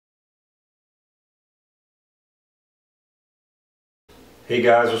Hey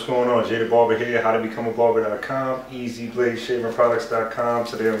guys, what's going on? Jay the Barber here, howtobecomeabarber.com, easybladeshavingproducts.com.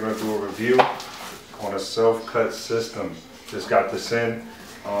 Today I'm going to do a review on a self-cut system. Just got this in.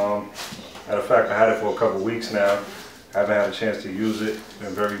 Matter of fact, I had it for a couple weeks now. I haven't had a chance to use it.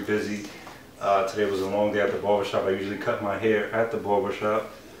 Been very busy. Today was a long day at the barbershop. I usually cut my hair at the barbershop,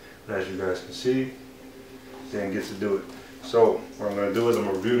 but as you guys can see, didn't get to do it. So what I'm going to do is I'm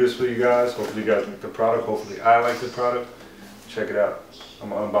going to review this for you guys. Hopefully you guys like the product. Hopefully I like the product. Check it out. I'm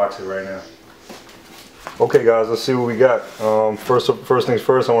going to unbox it right now. Okay guys, let's see what we got. First things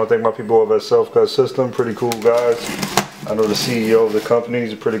first, I want to thank my people over at Self-Cut System. Pretty cool guys. I know the CEO of the company.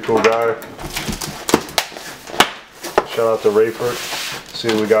 He's a pretty cool guy. Shout out to Rayford. See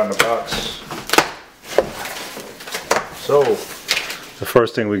what we got in the box. So the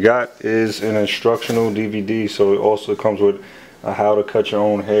first thing we got is an instructional DVD. So it also comes with a how to cut your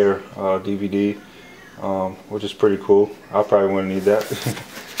own hair DVD, which is pretty cool. I probably wouldn't need that.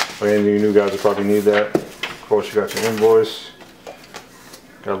 But any of you new guys will probably need that. Of course, you got your invoice.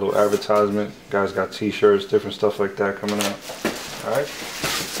 Got a little advertisement. Guys got t-shirts, different stuff like that coming out. Alright.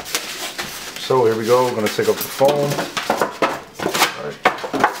 So here we go. We're going to take up the phone. Alright.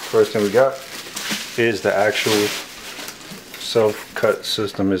 First thing we got is the actual self-cut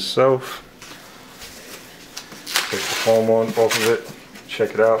system itself. Take the foam off of it.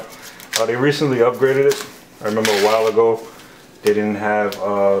 Check it out. They recently upgraded it. I remember a while ago they didn't have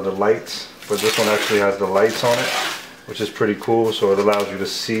the lights, but this one actually has the lights on it, which is pretty cool. So it allows you to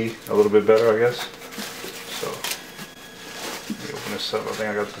see a little bit better, I guess. So let me open this up. I think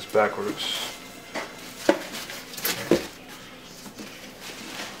I got this backwards.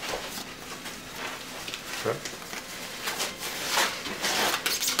 Okay.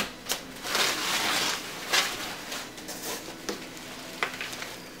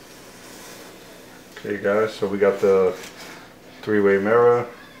 Okay guys, so we got the three-way mirror,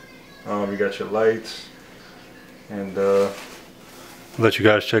 you got your lights, and let you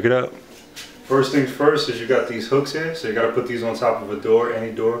guys check it out. First things first is you got these hooks here, so you got to put these on top of a door,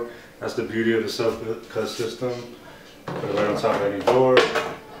 any door. That's the beauty of the self-cut system. Put it right on top of any door.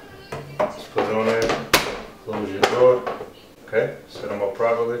 Just put it on there, close your door, okay, set them up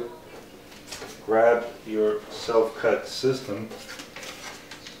properly. Grab your self-cut system.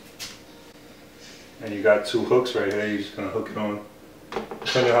 And you got two hooks right here. You're just going to hook it on,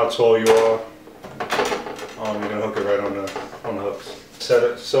 depending on how tall you are, you're going to hook it right on the hooks. Set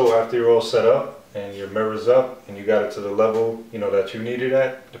it, so after you're all set up and your mirror's up and you got it to the level that you need it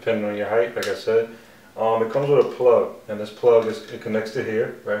at, depending on your height, like I said, it comes with a plug, and this plug it connects to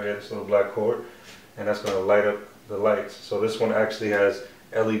here, right here, this little black cord, and that's going to light up the lights. So this one actually has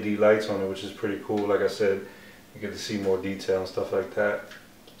LED lights on it, which is pretty cool. Like I said, you get to see more detail and stuff like that.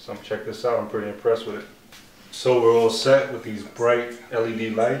 So check this out, I'm pretty impressed with it. So we're all set with these bright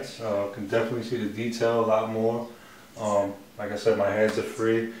LED lights. Can definitely see the detail a lot more. Like I said, my hands are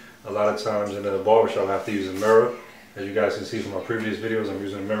free. A lot of times in the barbershop I have to use a mirror. As you guys can see from my previous videos, I'm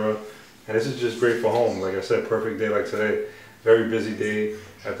using a mirror. And this is just great for home. Like I said, perfect day like today. Very busy day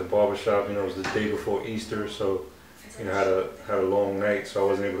at the barbershop. It was the day before Easter, so had a long night, so I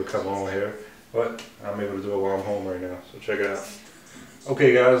wasn't able to cut my own hair. But I'm able to do it while I'm home right now, so check it out.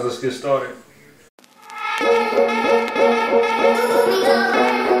 Okay guys, let's get started.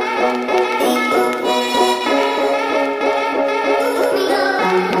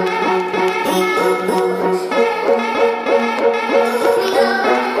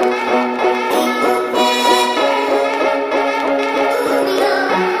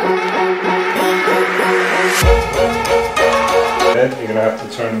 You're going to have to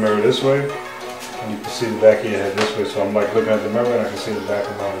turn the mirror this way. And you can see the back of your head this way, so I'm like looking at the mirror and I can see the back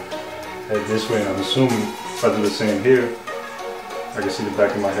of my head this way, and I'm assuming if I do the same here, I can see the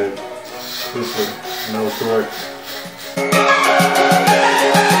back of my head this way, and that was correct.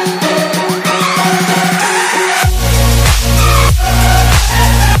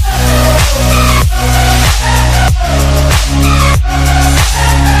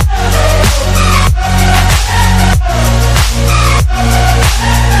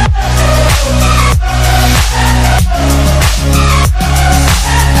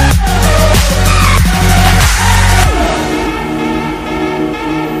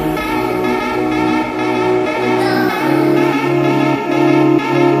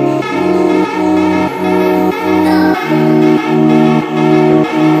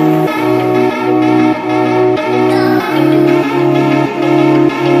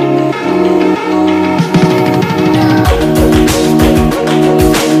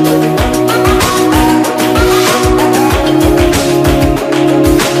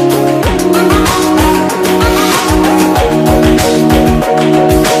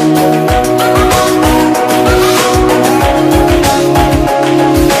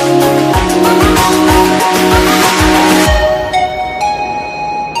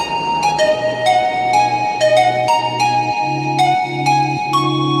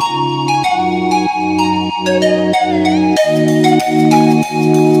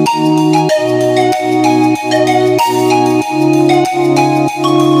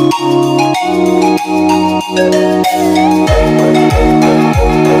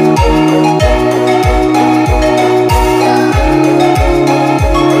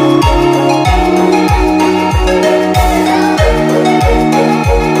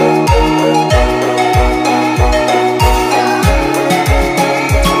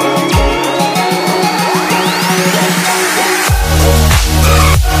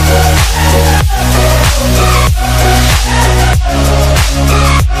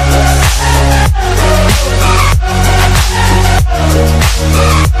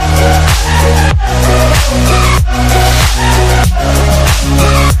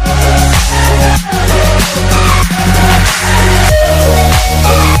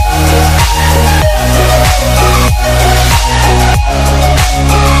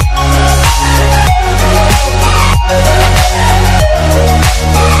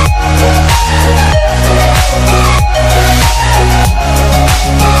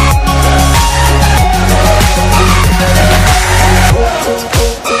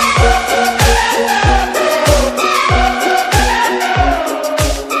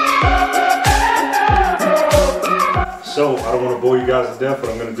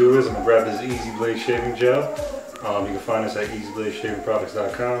 going to do is I'm going to grab this Easy Blade Shaving Gel. You can find this at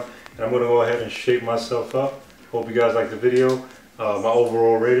easybladeshavingproducts.com. And I'm going to go ahead and shape myself up. Hope you guys liked the video. My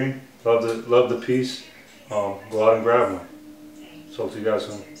overall rating. Love the piece. Go out and grab one. Talk to you guys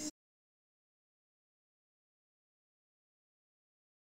soon.